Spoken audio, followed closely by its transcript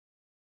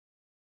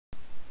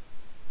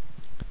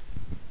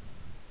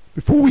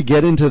Before we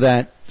get into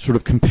that sort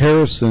of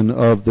comparison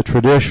of the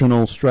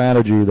traditional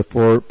strategy, the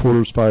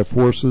Porter's Five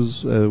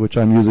Forces, which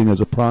I'm using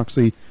as a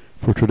proxy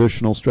for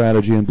traditional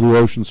strategy, and Blue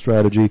Ocean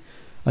strategy,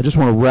 I just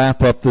want to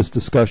wrap up this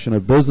discussion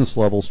of business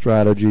level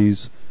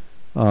strategies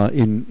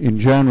in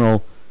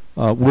general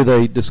with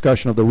a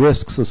discussion of the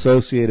risks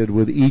associated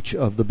with each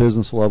of the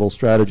business level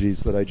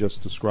strategies that I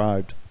just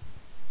described.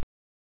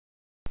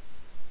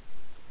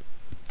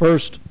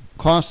 First,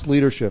 cost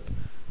leadership.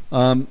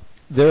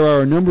 There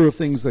are a number of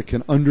things that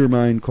can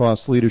undermine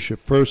cost leadership.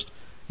 First,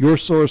 your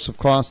source of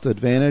cost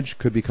advantage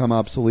could become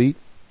obsolete.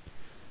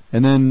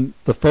 And then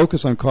the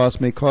focus on cost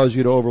may cause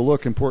you to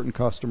overlook important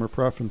customer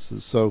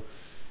preferences. So,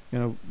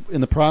 in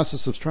the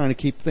process of trying to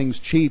keep things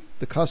cheap,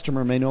 the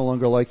customer may no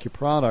longer like your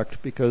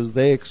product because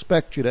they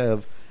expect you to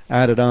have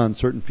added on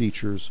certain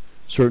features,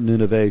 certain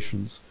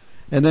innovations.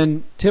 And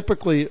then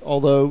typically,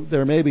 although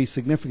there may be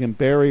significant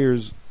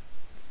barriers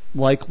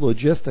like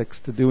logistics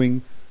to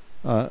doing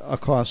a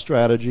cost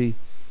strategy,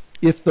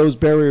 if those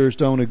barriers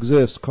don't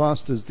exist,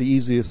 cost is the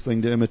easiest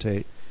thing to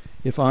imitate.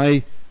 If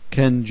I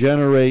can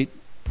generate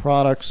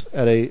products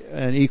at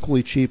an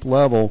equally cheap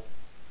level,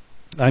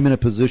 I'm in a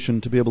position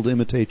to be able to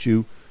imitate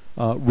you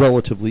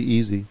relatively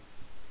easily,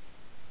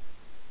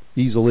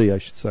 I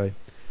should say.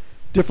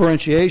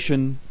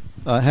 Differentiation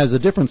has a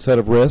different set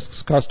of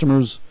risks.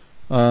 Customers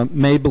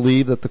may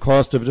believe that the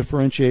cost of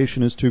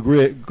differentiation is too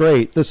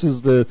great. This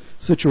is the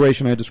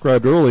situation I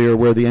described earlier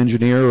where the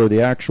engineer or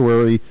the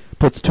actuary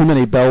puts too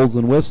many bells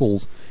and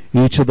whistles.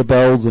 Each of the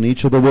bells and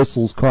each of the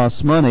whistles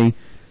costs money.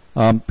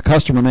 The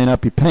customer may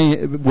not be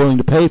willing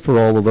to pay for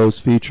all of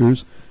those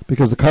features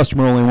because the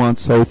customer only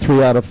wants, say,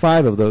 3 out of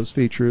 5 of those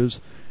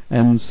features.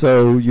 And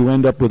so you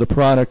end up with a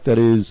product that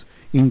is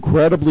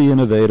incredibly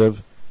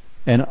innovative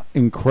and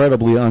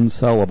incredibly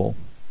unsellable.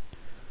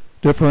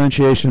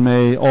 Differentiation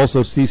may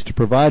also cease to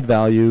provide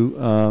value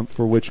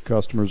for which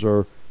customers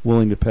are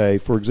willing to pay.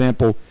 For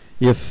example,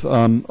 if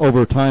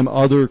over time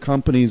other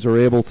companies are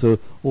able to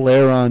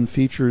layer on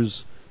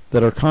features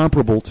that are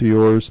comparable to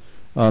yours,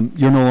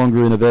 you're no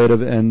longer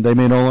innovative, and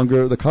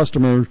the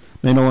customer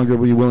may no longer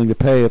be willing to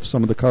pay if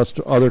some of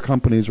the other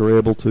companies are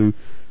able to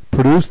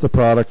produce the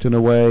product in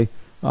a way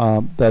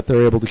that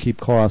they're able to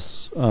keep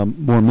costs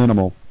more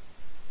minimal.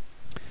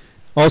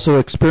 Also,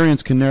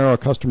 experience can narrow a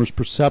customer's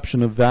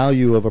perception of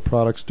value of a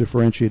product's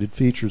differentiated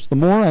features. The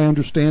more I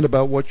understand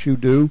about what you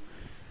do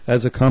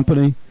as a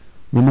company,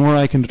 the more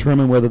I can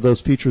determine whether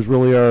those features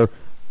really are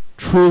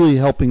truly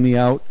helping me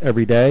out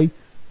every day,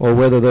 or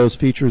whether those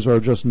features are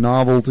just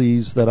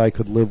novelties that I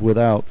could live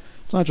without.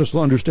 It's not just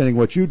understanding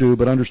what you do,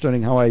 but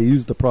understanding how I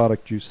use the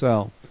product you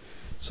sell.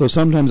 So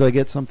sometimes I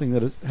get something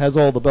that has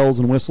all the bells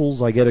and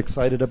whistles, I get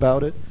excited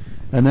about it,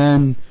 and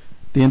then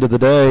at the end of the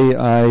day,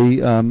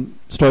 I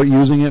start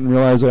using it and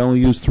realize I only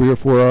use 3 or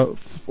 4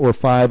 or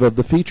 5 of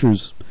the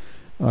features.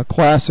 A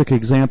classic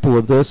example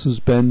of this has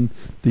been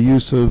the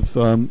use of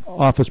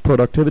Office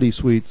productivity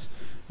suites.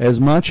 As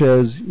much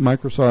as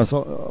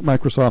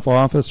Microsoft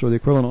Office or the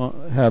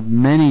equivalent have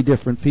many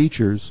different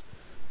features,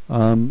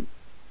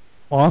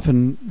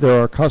 often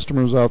there are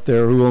customers out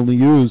there who only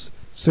use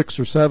 6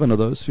 or 7 of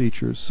those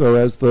features. So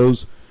as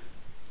those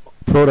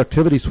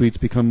productivity suites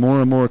become more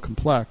and more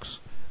complex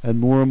and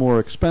more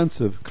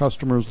expensive,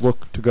 customers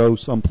look to go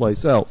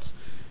someplace else.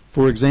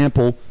 For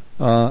example,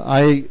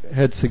 I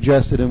had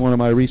suggested in one of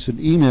my recent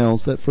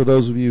emails that for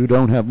those of you who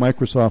don't have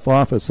Microsoft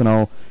Office, and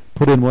I'll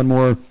put in one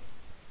more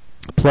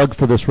plug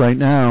for this right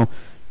now,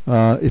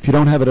 if you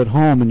don't have it at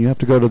home and you have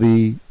to go to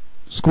the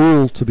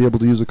school to be able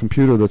to use a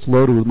computer that's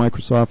loaded with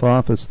Microsoft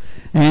Office,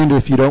 and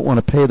if you don't want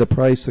to pay the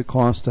price it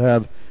costs to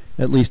have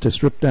at least a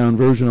stripped-down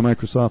version of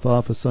Microsoft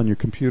Office on your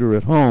computer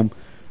at home,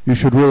 you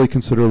should really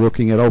consider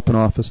looking at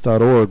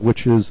OpenOffice.org,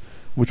 which was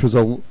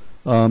a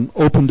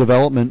open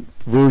development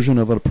version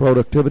of a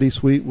productivity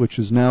suite, which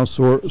is now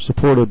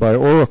supported by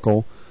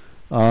Oracle,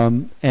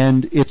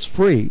 and it's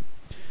free.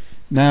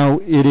 Now,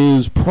 it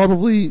is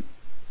probably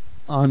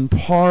on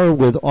par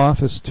with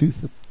Office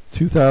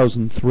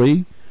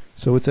 2003,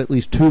 so it's at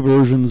least 2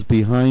 versions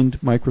behind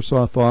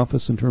Microsoft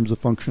Office in terms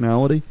of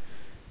functionality.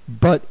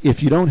 But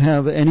if you don't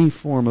have any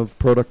form of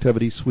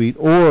productivity suite,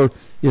 or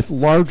if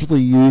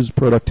largely used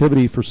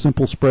productivity for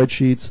simple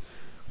spreadsheets,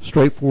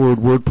 straightforward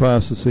word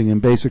processing,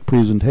 and basic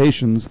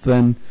presentations,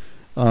 then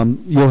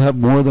you'll have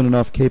more than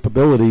enough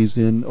capabilities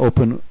in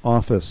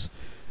OpenOffice.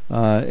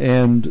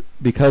 And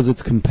because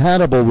it's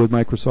compatible with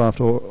Microsoft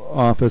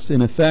Office,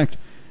 in effect,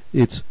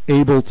 it's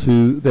able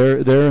to,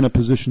 they're in a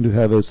position to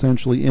have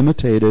essentially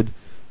imitated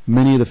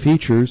many of the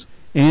features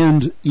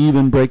and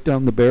even break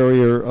down the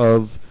barrier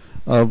of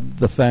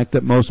the fact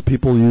that most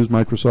people use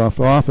Microsoft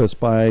Office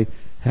by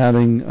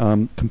having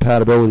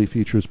compatibility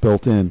features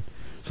built in.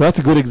 So that's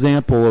a good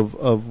example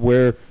of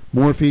where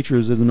more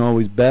features isn't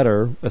always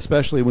better,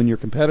 especially when your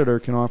competitor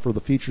can offer the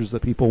features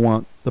that people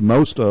want the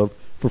most of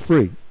for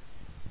free.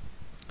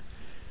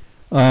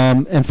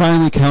 And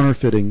finally,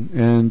 counterfeiting,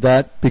 and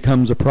that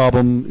becomes a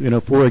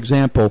problem. For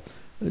example,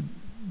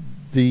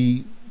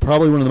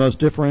 probably one of the most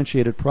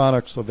differentiated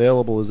products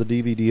available is a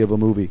DVD of a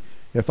movie.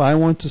 If I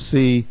want to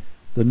see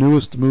the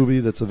newest movie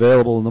that's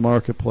available in the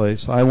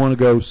marketplace. I want to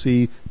go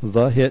see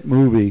the hit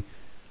movie,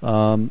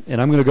 and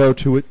I'm going to go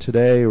to it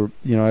today, or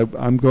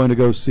I'm going to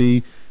go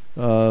see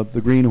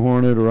The Green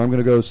Hornet, or I'm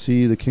going to go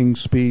see The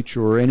King's Speech,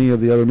 or any of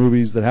the other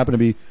movies that happen to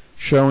be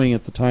showing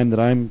at the time that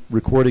I'm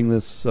recording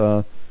this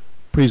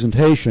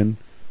presentation.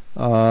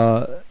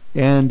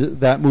 And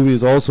that movie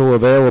is also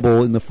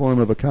available in the form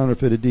of a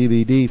counterfeited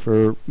DVD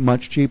for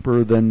much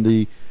cheaper than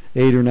the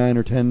 $8 or $9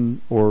 or $10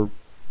 or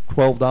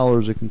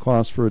 $12 it can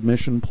cost for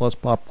admission, plus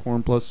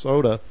popcorn, plus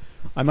soda.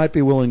 I might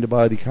be willing to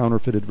buy the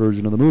counterfeited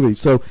version of the movie.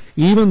 So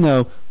even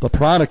though the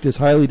product is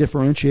highly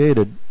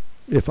differentiated,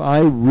 if I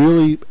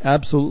really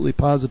absolutely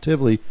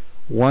positively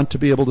want to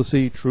be able to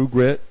see True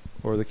Grit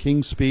or The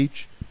King's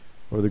Speech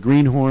or The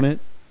Green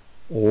Hornet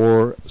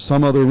or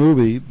some other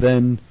movie,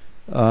 then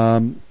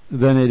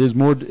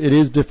it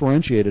is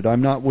differentiated.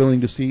 I'm not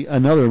willing to see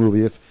another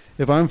movie.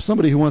 If I'm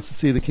somebody who wants to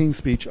see The King's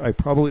Speech, I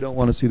probably don't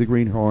want to see The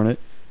Green Hornet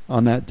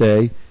on that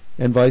day,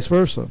 and vice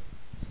versa.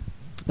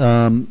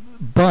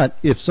 But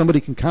if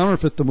somebody can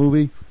counterfeit the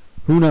movie,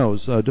 who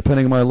knows?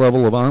 Depending on my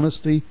level of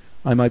honesty,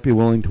 I might be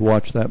willing to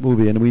watch that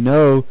movie. And we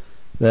know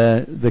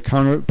that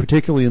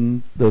particularly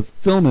in the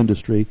film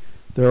industry,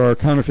 there are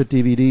counterfeit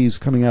DVDs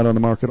coming out on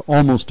the market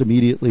almost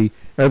immediately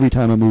every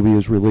time a movie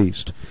is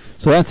released.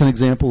 So that's an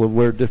example of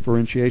where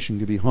differentiation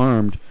can be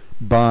harmed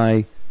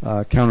by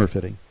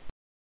counterfeiting.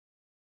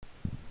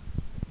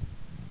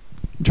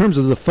 In terms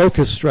of the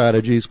focus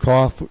strategies,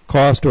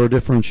 cost or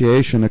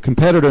differentiation, a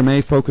competitor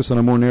may focus on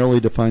a more narrowly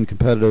defined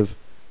competitive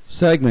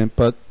segment,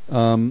 but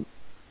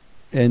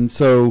and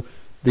so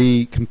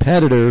the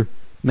competitor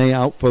may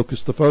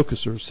outfocus the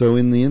focuser. So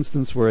in the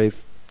instance where a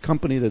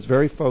company that's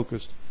very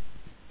focused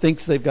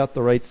thinks they've got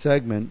the right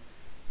segment,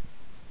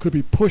 could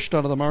be pushed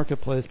out of the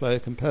marketplace by a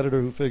competitor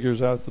who figures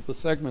out that the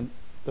segment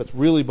that's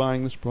really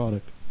buying this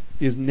product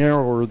is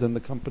narrower than the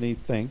company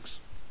thinks.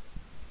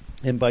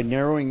 And by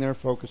narrowing their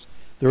focus,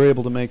 they're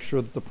able to make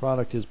sure that the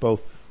product is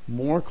both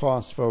more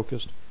cost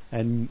focused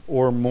and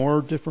or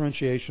more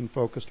differentiation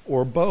focused,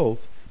 or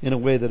both, in a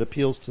way that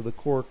appeals to the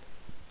core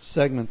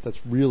segment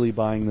that's really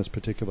buying this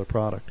particular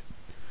product.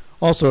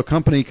 Also, a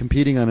company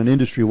competing on an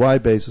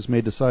industry-wide basis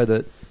may decide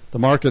that the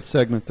market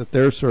segment that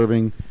they're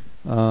serving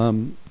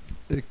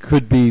it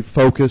could be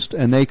focused,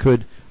 and they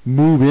could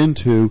move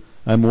into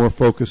a more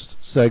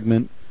focused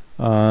segment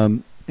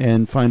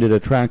and find it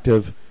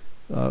attractive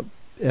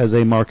as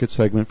a market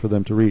segment for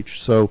them to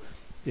reach. So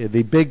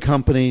the big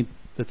company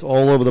that's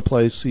all over the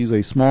place sees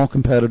a small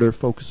competitor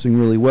focusing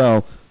really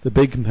well. The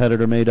big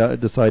competitor may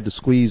decide to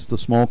squeeze the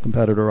small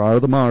competitor out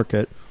of the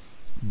market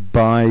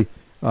by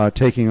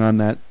taking on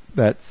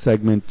that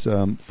segment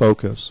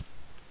focus.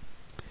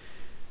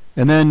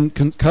 And then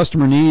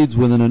customer needs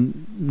within a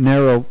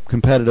narrow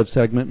competitive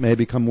segment may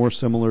become more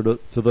similar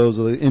to those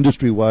of the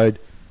industry-wide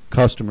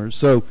customers.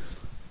 So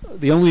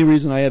the only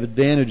reason I have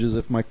advantage is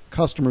if my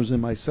customers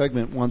in my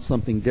segment want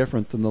something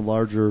different than the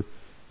larger,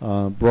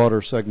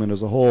 broader segment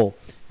as a whole.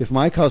 If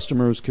my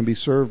customers can be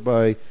served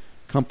by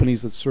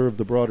companies that serve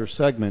the broader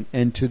segment,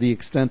 and to the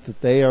extent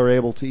that they are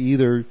able to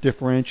either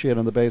differentiate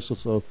on the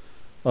basis of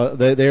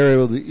they are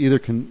able to either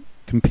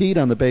compete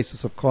on the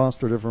basis of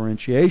cost or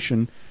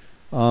differentiation,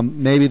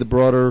 maybe the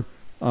broader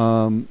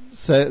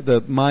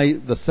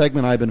the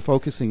segment I've been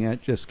focusing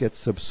at just gets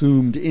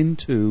subsumed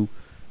into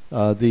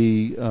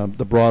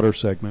the broader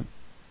segment.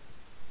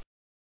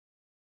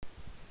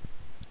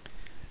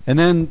 And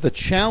then the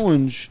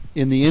challenge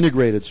in the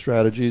integrated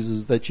strategies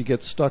is that you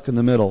get stuck in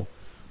the middle.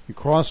 Your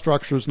cost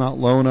structure is not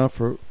low enough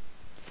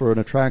for an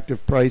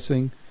attractive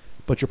pricing,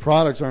 but your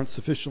products aren't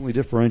sufficiently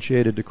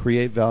differentiated to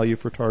create value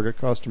for target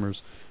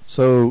customers.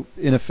 So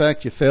in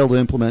effect, you fail to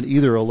implement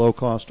either a low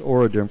cost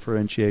or a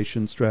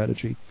differentiation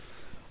strategy.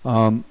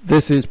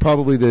 This is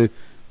probably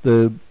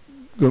the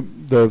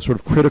sort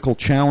of critical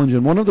challenge,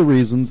 and one of the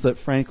reasons that,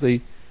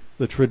 frankly,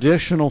 the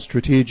traditional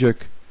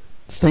strategic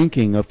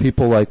thinking of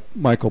people like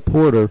Michael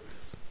Porter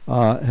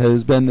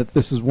has been that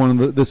this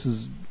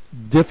is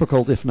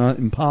difficult, if not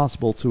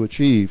impossible, to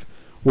achieve.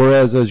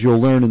 Whereas, as you'll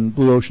learn in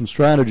Blue Ocean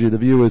Strategy, the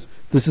view is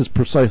this is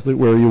precisely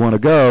where you want to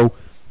go,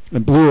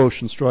 and Blue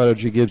Ocean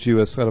Strategy gives you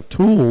a set of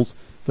tools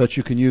that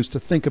you can use to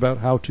think about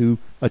how to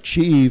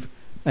achieve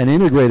an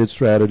integrated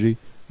strategy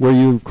where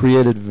you've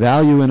created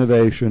value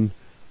innovation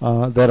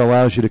that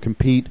allows you to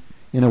compete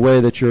in a way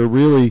that you're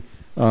really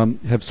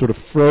have sort of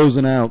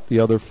frozen out the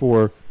other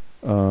four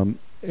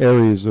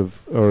areas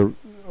of or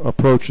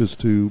approaches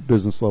to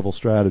business level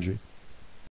strategy.